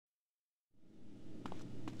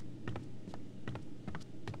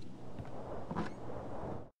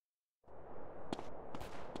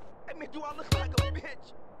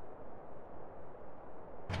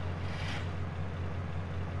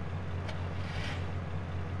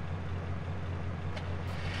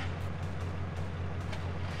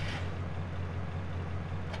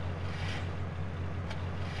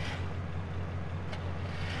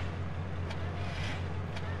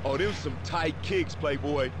Oh, them some tight kicks,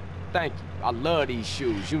 playboy. Thank you. I love these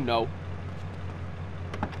shoes, you know.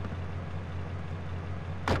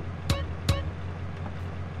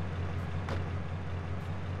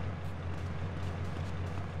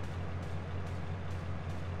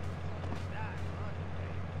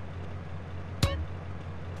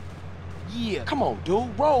 Yeah, come on,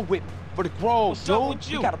 dude. Roll with me. For the grove, What's dude. up with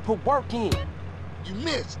you? You gotta put work in. You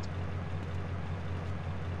missed.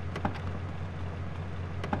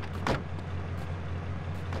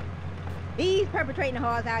 These perpetrating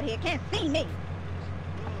whores out here can't see me.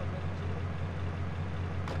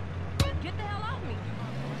 Get the hell off me.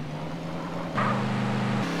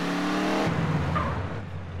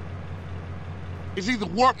 It's either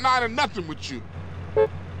warp 9 or nothing with you.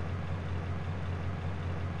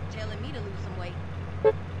 Telling me to lose some weight.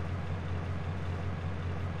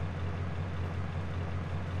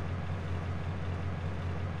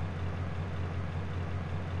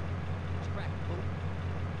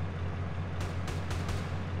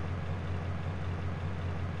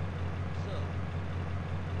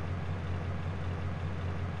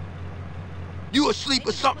 You asleep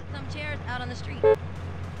or something? Put some chairs out on the street. Hey,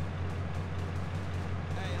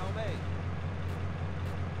 homie.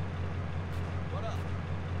 What up?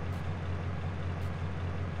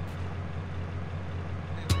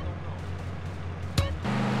 Hey,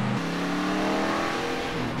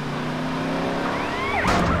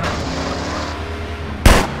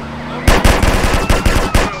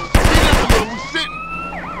 what's going We sitting.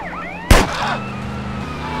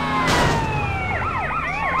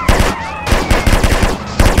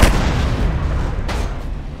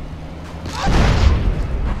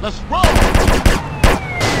 Let's roll!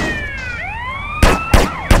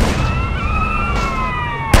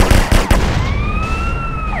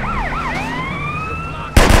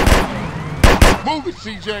 Move it,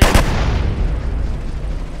 CJ!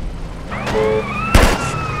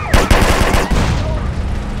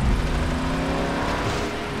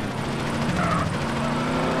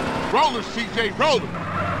 Roll it, CJ, roll it!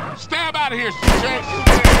 Stab out of here, CJ!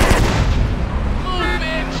 Move,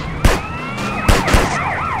 bitch!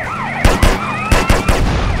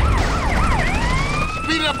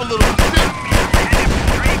 Speed up a little bit.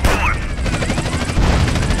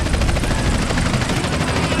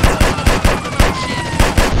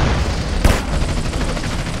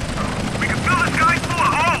 We can fill this guy full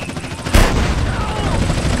of holes.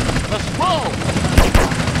 Let's roll.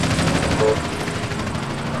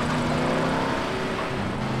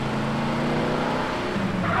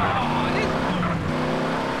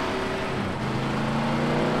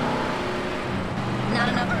 Not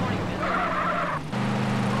enough for you.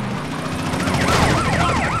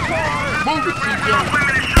 Move it, CJ.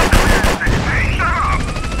 Hey, shut up!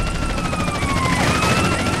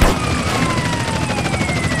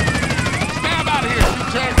 Stab out of here,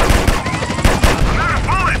 CJ. I'm out of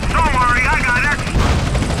bullets. Don't worry, I got extra.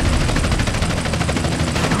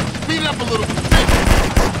 Speed up a little bit.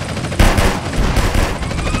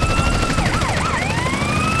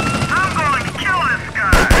 I'm going to kill this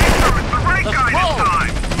guy. It's the right Let's guy roll. this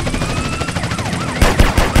time.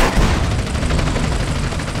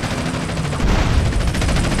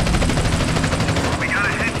 We got a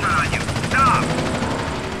headshot on you. Stop.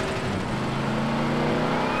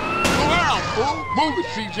 Pull out, fool. Move it,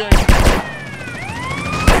 CJ.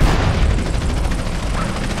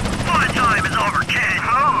 Fun time is over, kid.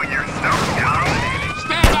 Oh, you're so dominating.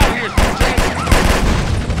 Stand out of here, CJ.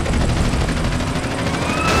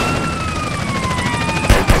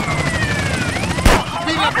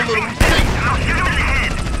 Speed up a little. We sink. I'll shoot him in the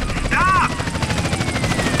head. Stop.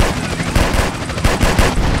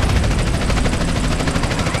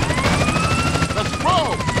 Let's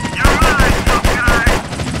roll. You're right, tough guy.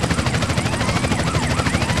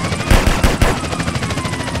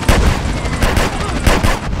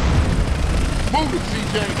 Move it,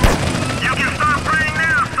 CJ. You can stop praying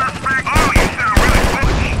now, suspect. Oh, you sound really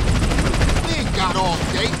foolish. We ain't got all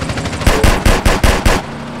day.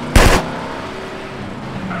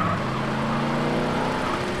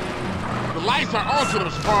 The lights are on to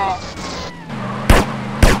us, Carl.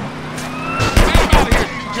 Stand out of here,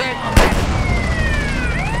 CJ.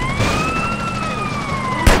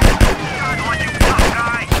 God, what you tough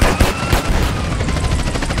guy.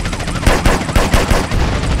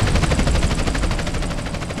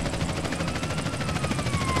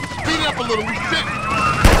 Speed up a little. We sit.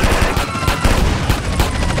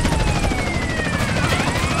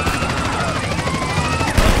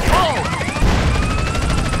 Roll.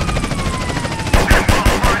 This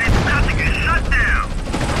motherboard is about to get shut down.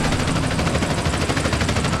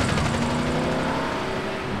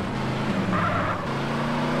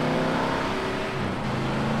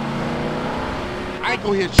 I ain't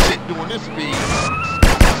gonna hit shit doing this speed.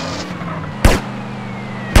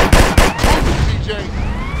 Move it, CJ.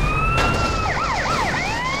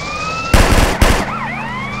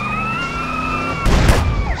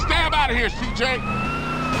 Stab out of here, CJ.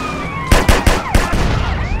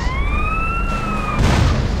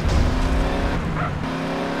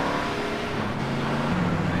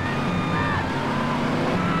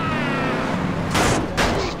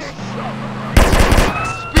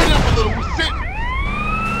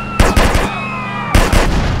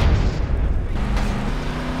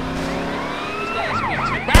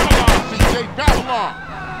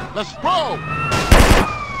 Let's roll!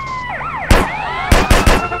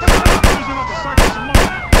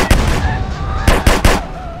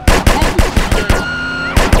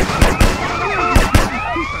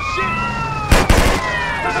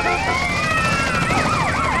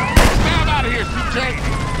 Stand out of here, CJ!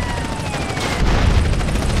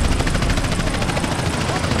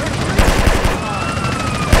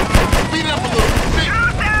 Speed up a little.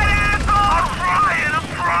 Shoot that asshole! I'm trying, I'm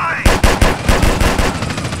trying!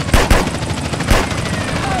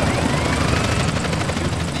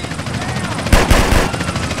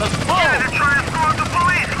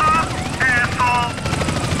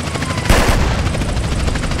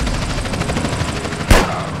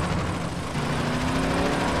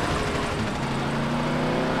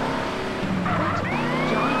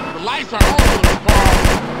 Lights are on to the car.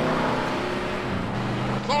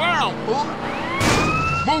 Slow down, fool.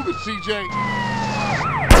 Move it, CJ.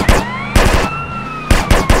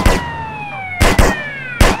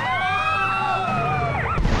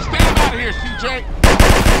 Stand out of here, CJ.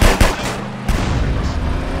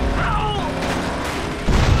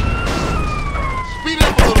 Speed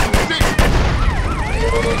up a little bit.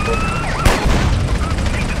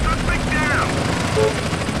 Take the suspect down.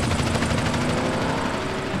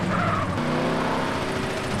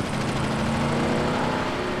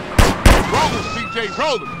 CJ,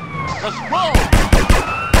 roll him. Let's roll.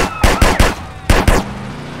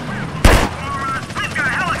 We've got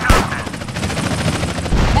a helicopter.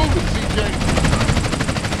 Move it, CJ.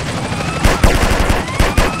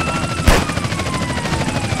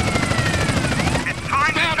 It's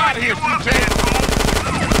time Stand to out of here, CJ.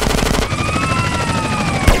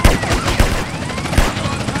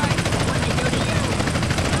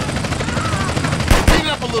 Speed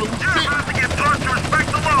up a little. You're supposed to get taught to respect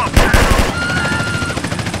the law, pal.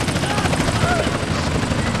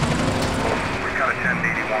 We've got a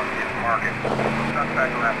 1081 in market.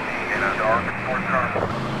 Suspect left being in a dark sports car.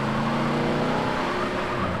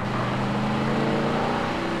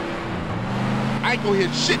 I ain't gonna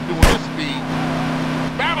hit shit doing this speed.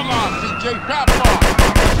 Babylon, CJ, Babylon.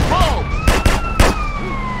 Let's roll.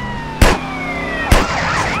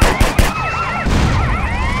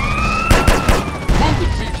 Move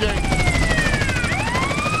it, CJ.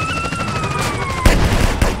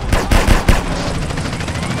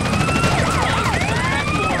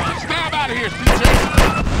 Stab out of here, CJ.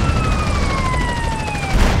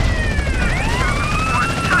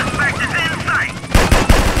 Suspect is in sight.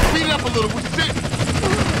 Speed up a little. We're sitting.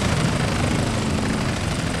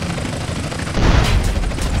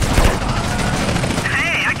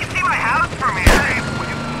 Hey, I can see my house from here.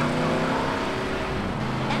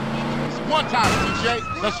 One time, CJ.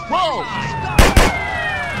 Let's roll.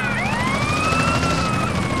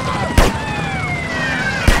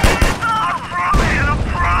 I'm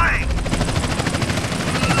trying.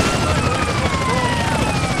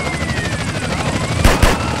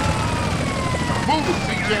 Move it,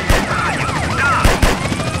 CJ.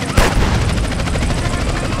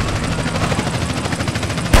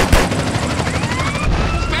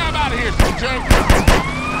 Stab out of here, CJ.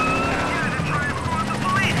 The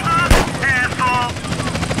police, huh? Asshole.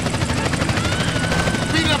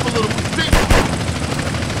 Speed up a little. We're sitting.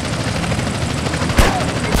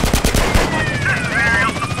 This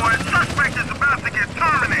aerial support suspect is about to get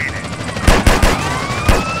terminated.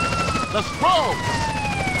 Let's roll.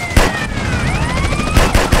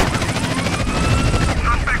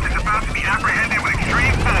 Suspect is about to be apprehended with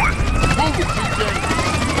extreme force. Move it, CJ.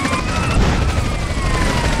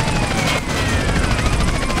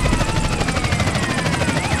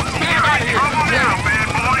 Stand out of here, Trouble CJ. now, bad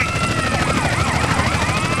boy.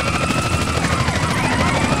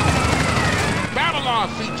 Babylon,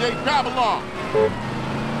 CJ, Babylon.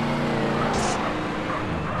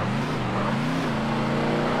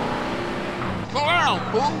 Slow down,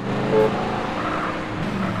 fool.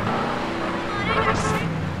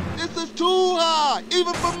 This is too high,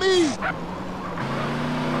 even for me.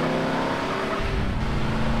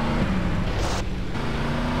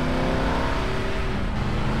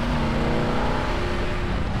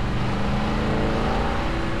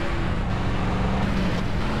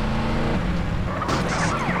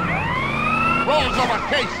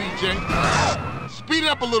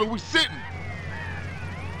 up a little, we sitting.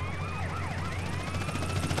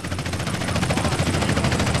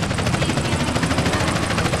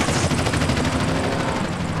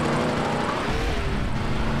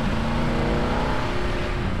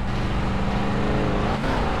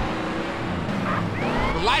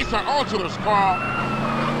 The lights are on to us, Carl.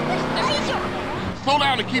 Slow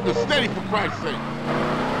down and keep it steady, for Christ's sake.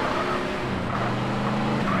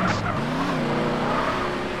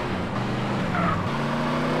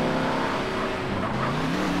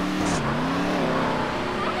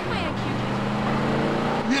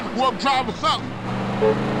 You hit the warp drive or something.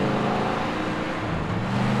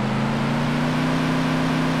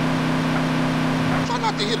 Try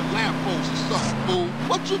not to hit a lamppost or something, fool.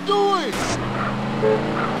 What you doing?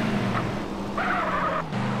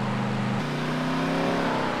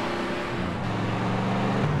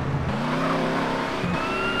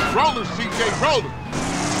 Roller, CJ, roller.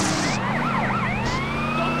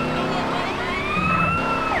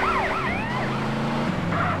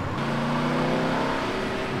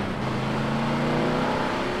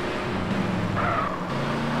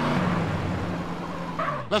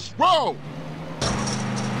 Let's roll.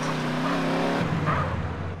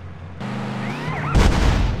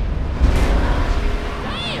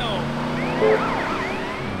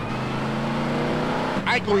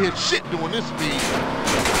 I ain't gonna hit shit doing this speed.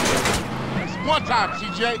 It's one time,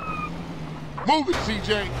 CJ. Move it,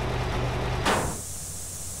 CJ.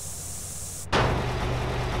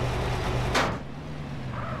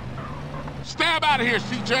 Stab out of here,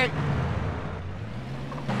 CJ.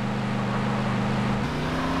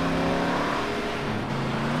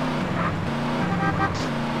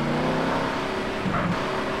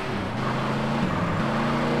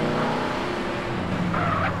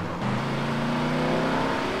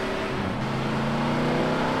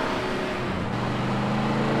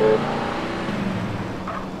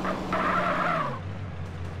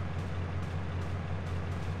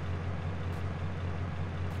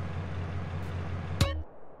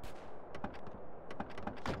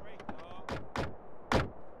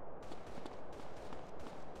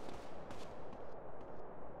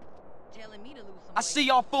 I see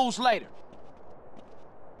y'all fools later.